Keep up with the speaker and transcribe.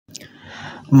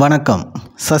வணக்கம்.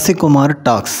 சசிகுமார்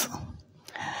டாக்ஸ்.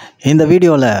 இந்த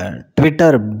வீடியோவில்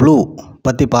ட்விட்டர் ப்ளூ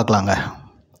பற்றி பார்க்கலாங்க.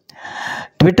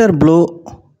 ட்விட்டர் ப்ளூ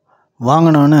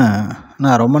வாங்கணுன்னு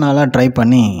நான் ரொம்ப நாளாக ட்ரை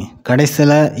பண்ணி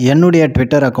கடைசியில் என்னுடைய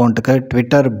ட்விட்டர் அக்கௌண்ட்டுக்கு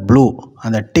ட்விட்டர் ப்ளூ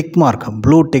அந்த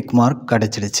ப்ளூ டிக் மார்க்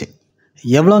கிடச்சிடுச்சு.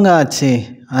 எவ்வளோங்க ஆச்சு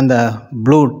அந்த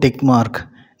ப்ளூ டிக் மார்க்?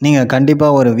 நீங்கள்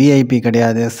கண்டிப்பாக ஒரு விஐபி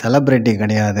கிடையாது, செலப்ரிட்டி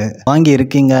கிடையாது.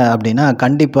 வாங்கியிருக்கீங்க அப்படின்னா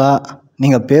கண்டிப்பாக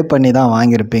நீங்கள் பே பண்ணி தான்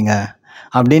வாங்கியிருப்பீங்க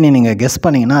அப்படின்னு நீங்கள் கெஸ்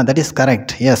பண்ணிங்கன்னா that is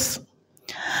correct. S,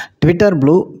 Twitter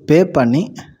blue பே பண்ணி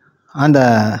அந்த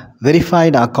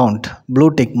verified account blue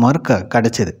tick mark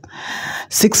கிடச்சிது.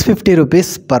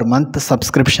 ₹650 பர் மந்த்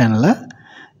சப்ஸ்கிரிப்ஷனில்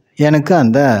எனக்கு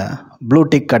அந்த ப்ளூ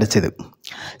டிக் கிடச்சிது.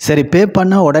 சரி, பே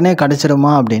பண்ணால் உடனே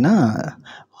கிடச்சிடுமா அப்படின்னா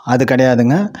அது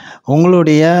கிடையாதுங்க.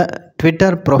 உங்களுடைய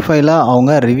ட்விட்டர் ப்ரொஃபைலை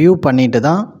அவங்க ரிவ்யூ பண்ணிட்டு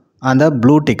தான் அந்த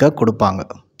ப்ளூ டிக்கை கொடுப்பாங்க.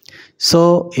 So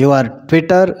your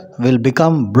Twitter will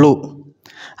become blue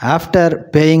after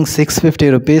paying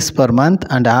 ₹650 per month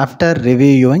and after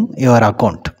reviewing your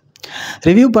account.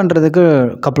 Review பண்ணுறதுக்கு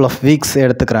கப்புள் ஆஃப் வீக்ஸ்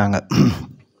எடுத்துக்கிறாங்க.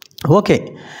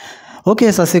 Okay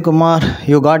Sasikumar,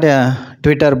 you got a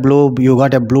Twitter blue, you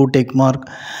got a blue tick mark.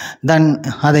 தென்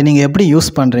அதை நீங்கள் எப்படி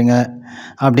use பண்ணுறீங்க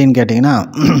அப்படின்னு கேட்டிங்கன்னா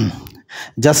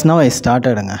just now I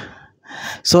ஸ்டார்டடுங்க.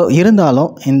 So இருந்தாலும்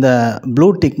இந்த ப்ளூ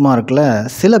டிக் மார்க்கில்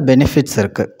சில பெனிஃபிட்ஸ்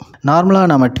இருக்குது. நார்மலாக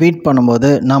நம்ம ட்வீட் பண்ணும்போது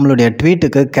நம்மளுடைய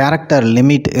ட்வீட்டுக்கு கேரக்டர்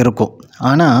லிமிட் இருக்கும்.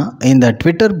 ஆனால் இந்த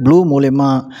ட்விட்டர் ப்ளூ மூலிமா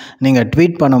நீங்கள்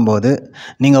ட்வீட் பண்ணும்போது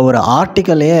நீங்கள் ஒரு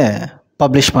ஆர்டிக்கலையே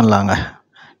பப்ளிஷ் பண்ணலாங்க,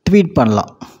 ட்வீட்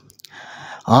பண்ணலாம்.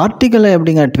 ஆர்டிக்கலை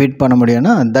எப்படிங்க ட்வீட் பண்ண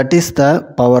முடியும்னா that is the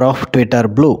power of Twitter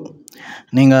blue.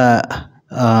 நீங்கள்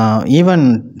ஈவன்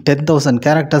 10,000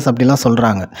 கேரக்டர்ஸ் அப்படிலாம்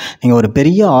சொல்கிறாங்க. நீங்கள் ஒரு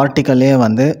பெரிய ஆர்டிக்கலே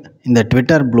வந்து இந்த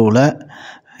ட்விட்டர் ப்ளூவில்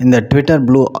இந்த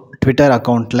ட்விட்டர்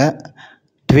அக்கௌண்ட்டில்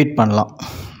ட்வீட் பண்ணலாம்.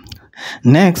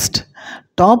 நெக்ஸ்ட்,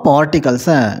 டாப்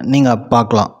ஆர்டிகல்ஸை நீங்கள்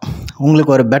பார்க்கலாம்.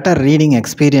 உங்களுக்கு ஒரு பெட்டர் ரீடிங்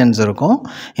எக்ஸ்பீரியன்ஸ் இருக்கும்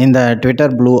இந்த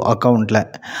ட்விட்டர் ப்ளூ அக்கௌண்ட்டில்.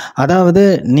 அதாவது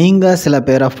நீங்கள் சில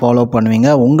பேரை ஃபாலோ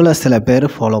பண்ணுவீங்க, உங்களை சில பேர்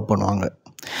ஃபாலோ பண்ணுவாங்க.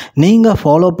 நீங்கள்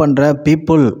ஃபாலோ பண்ணுற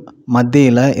பீப்புள்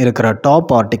மத்தியில் இருக்கிற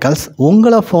டாப் ஆர்டிகல்ஸ்,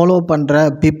 உங்களை ஃபாலோ பண்ணுற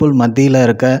பீப்புள் மத்தியில்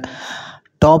இருக்க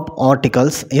டாப்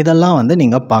ஆர்டிகல்ஸ், இதெல்லாம் வந்து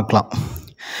நீங்கள் பார்க்கலாம்.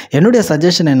 என்னுடைய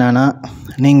சஜஷன் என்னென்னா,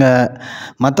 நீங்கள்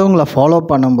மற்றவங்கள ஃபாலோ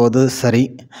பண்ணும்போது சரி,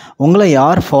 உங்களை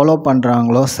யார் ஃபாலோ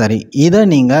பண்ணுறாங்களோ சரி, இதை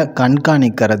நீங்கள்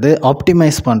கண்காணிக்கிறது,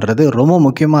 ஆப்டிமைஸ் பண்ணுறது ரொம்ப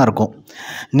முக்கியமாக இருக்கும்.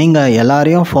 நீங்கள்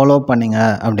எல்லாரையும் ஃபாலோ பண்ணிங்க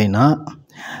அப்படின்னா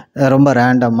ரொம்ப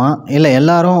ரேண்டமாக, இல்லை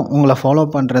எல்லாரும் உங்களை ஃபாலோ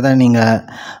பண்ணுறத நீங்கள்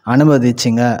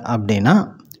அனுமதிச்சிங்க அப்படின்னா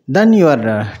then your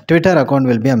Twitter account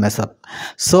will be a mess up.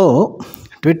 So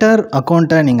Twitter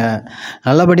அக்கௌண்ட்டை நீங்கள்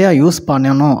நல்லபடியாக யூஸ்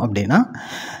பண்ணணும் அப்படின்னா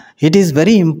it is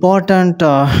very important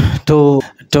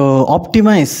to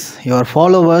optimise your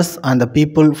followers and the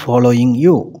people following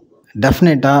you.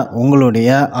 டெஃபினட்டாக உங்களுடைய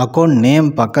அக்கௌண்ட் நேம்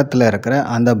பக்கத்தில் இருக்கிற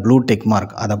அந்த ப்ளூ டிக்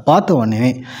மார்க் அதை பார்த்த உடனே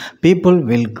people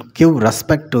will give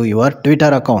respect to your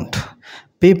Twitter account.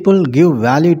 People give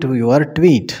value to your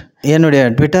tweet. என்னுடைய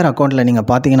Twitter அக்கௌண்ட்டில் நீங்கள்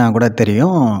பார்த்தீங்கன்னா கூட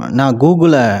தெரியும், நான்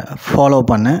கூகுளை ஃபாலோ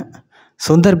பண்ணேன்,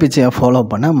 சுந்தர் பிச்சையை ஃபாலோ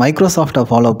பண்ணேன், மைக்ரோசாஃப்டை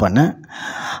ஃபாலோ பண்ணேன்.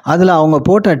 அதில் அவங்க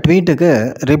போட்ட ட்வீட்டுக்கு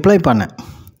ரிப்ளை பண்ணேன்.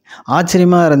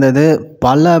 ஆச்சரியமாக இருந்தது.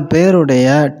 பல பேருடைய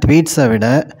ட்வீட்ஸை விட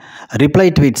ரிப்ளை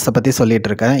ட்வீட்ஸை பற்றி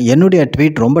சொல்லிகிட்ருக்கேன். என்னுடைய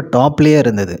ட்வீட் ரொம்ப டாப்லேயே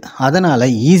இருந்தது. அதனால்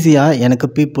ஈஸியாக எனக்கு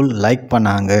பீப்புள் லைக்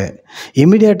பண்ணாங்க.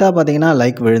 இம்மிடியேட்டாக பார்த்திங்கன்னா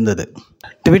லைக் விழுந்தது.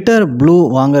 ட்விட்டர் ப்ளூ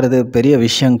வாங்கிறது பெரிய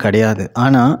விஷயம் கிடையாது.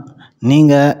 ஆனால்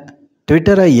நீங்கள்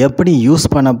ட்விட்டரை எப்படி யூஸ்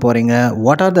பண்ண போகிறீங்க,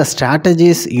 what are the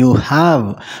strategies you have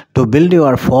to build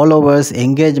your followers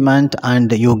engagement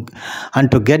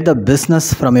and to get the business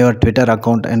from your Twitter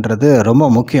account என்றது ரொம்ப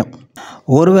முக்கியம்.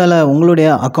 ஒருவேளை உங்களுடைய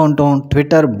அக்கௌண்ட்டும்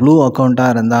ட்விட்டர் ப்ளூ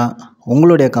அக்கௌண்ட்டாக இருந்தால்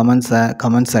உங்களுடைய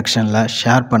கமெண்ட் செக்ஷனில்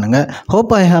ஷேர் பண்ணுங்கள்.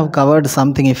 Hope I have covered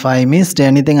something. If I missed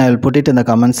anything, I will put it in the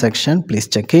comment section. Please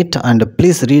check it and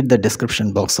please read the description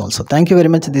box also. Thank you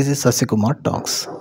very much. This is Sasikumar Talks.